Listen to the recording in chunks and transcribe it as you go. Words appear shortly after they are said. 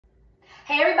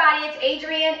Hey everybody, it's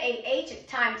Adrianne, AH.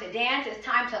 It's time to dance. It's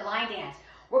time to line dance.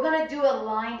 We're going to do a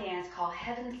line dance called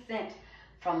Heaven Sent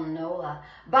from NOLA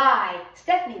by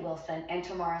Stephany and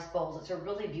Tomaris. It's a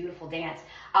really beautiful dance.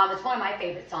 It's one of my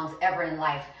favorite songs ever in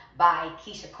life by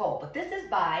Keisha Cole. But this is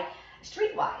by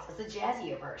Streetwize. It's a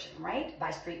jazzier version, right?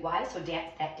 By Streetwize. So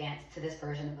dance to this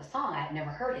version of the song. I had never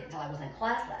heard it until I was in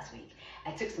class last week. I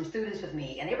took some students with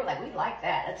me and they were like, we like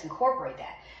that. Let's incorporate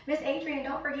that. Miss Adrianne,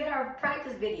 don't forget our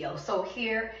practice video. So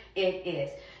here it is.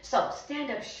 So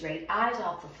stand up straight, eyes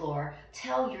off the floor.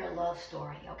 Tell your love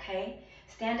story, okay?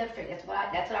 Stand up straight. That's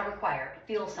what I require.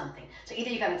 Feel something. So either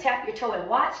you're going to tap your toe and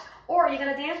watch, or you're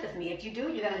going to dance with me. If you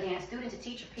do, you're going to dance student to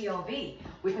teacher POV,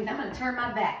 which means I'm going to turn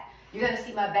my back. You're going to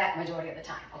see my back majority of the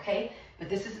time, okay? But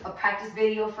this is a practice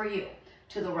video for you.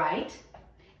 To the right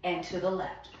and to the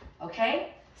left,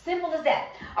 okay? Simple as that.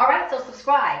 All right, so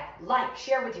subscribe, like,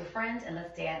 share with your friends, and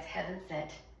let's dance Heaven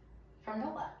Sent from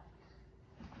NOLA.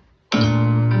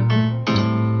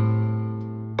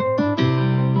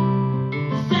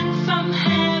 Sent from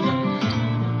heaven.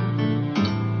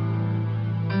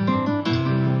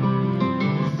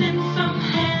 Sent from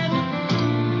heaven.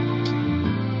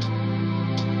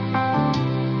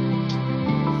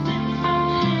 Sent from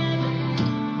heaven.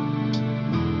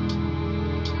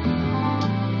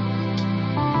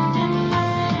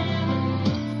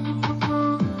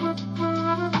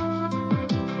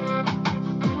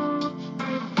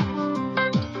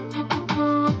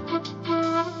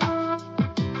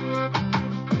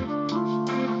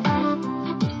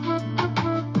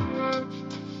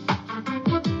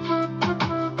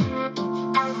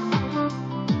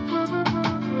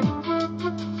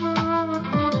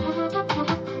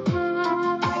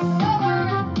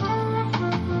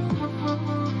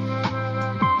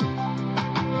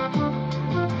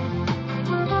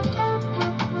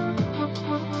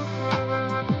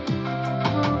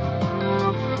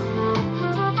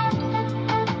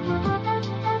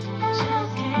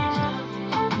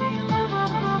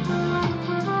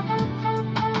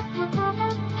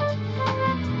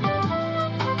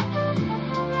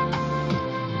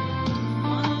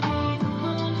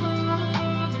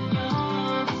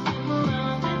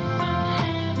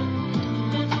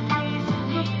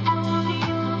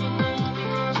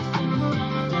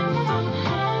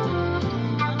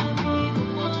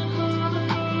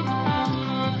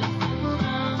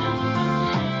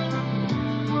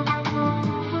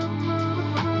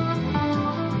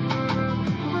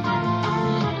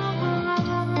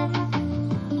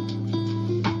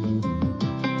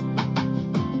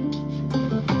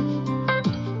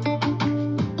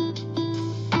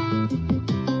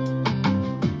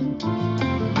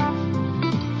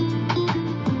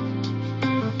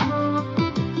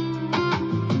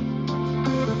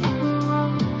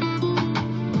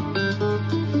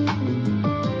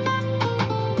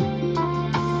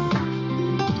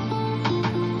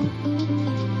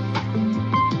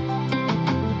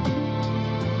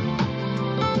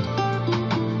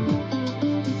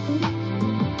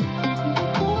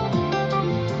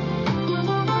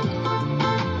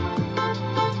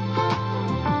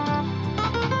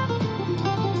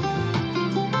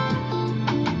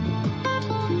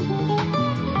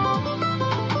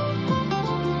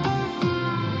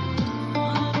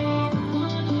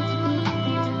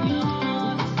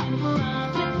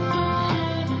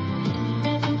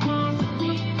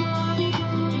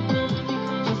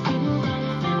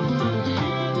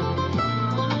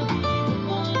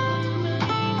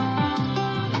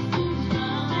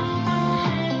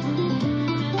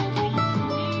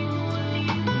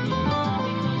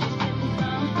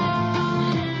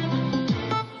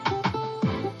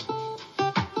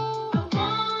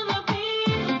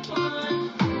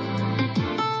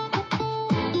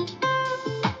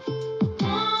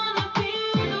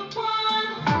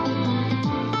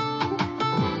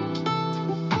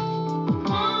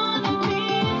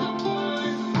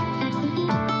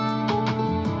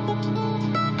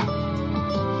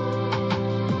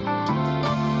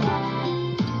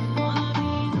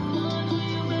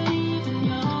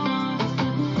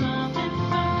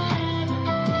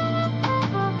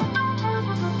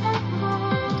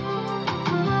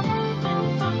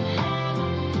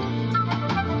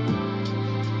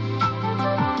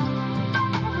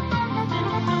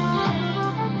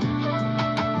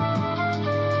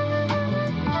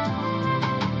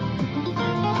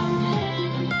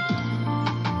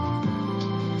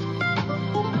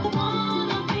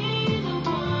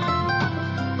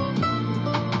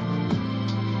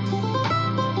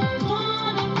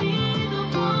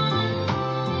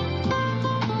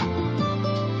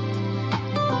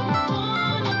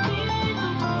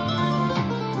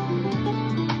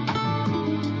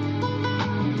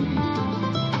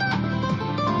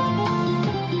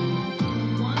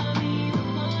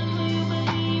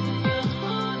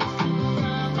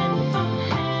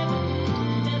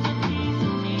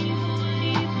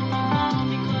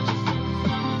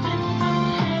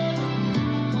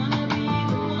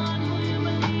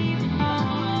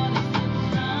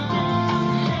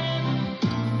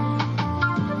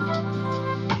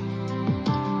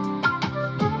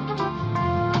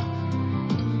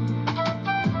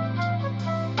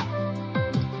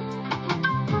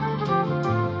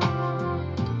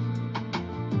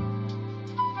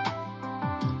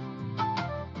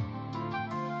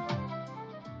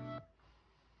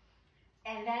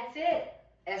 that's it.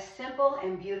 As simple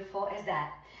and beautiful as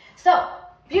that. So,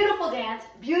 beautiful dance,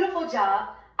 beautiful job.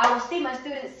 I will see my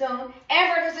students soon.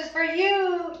 Amber, this is for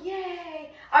you. Yay.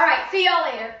 All right, see y'all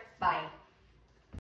later. Bye.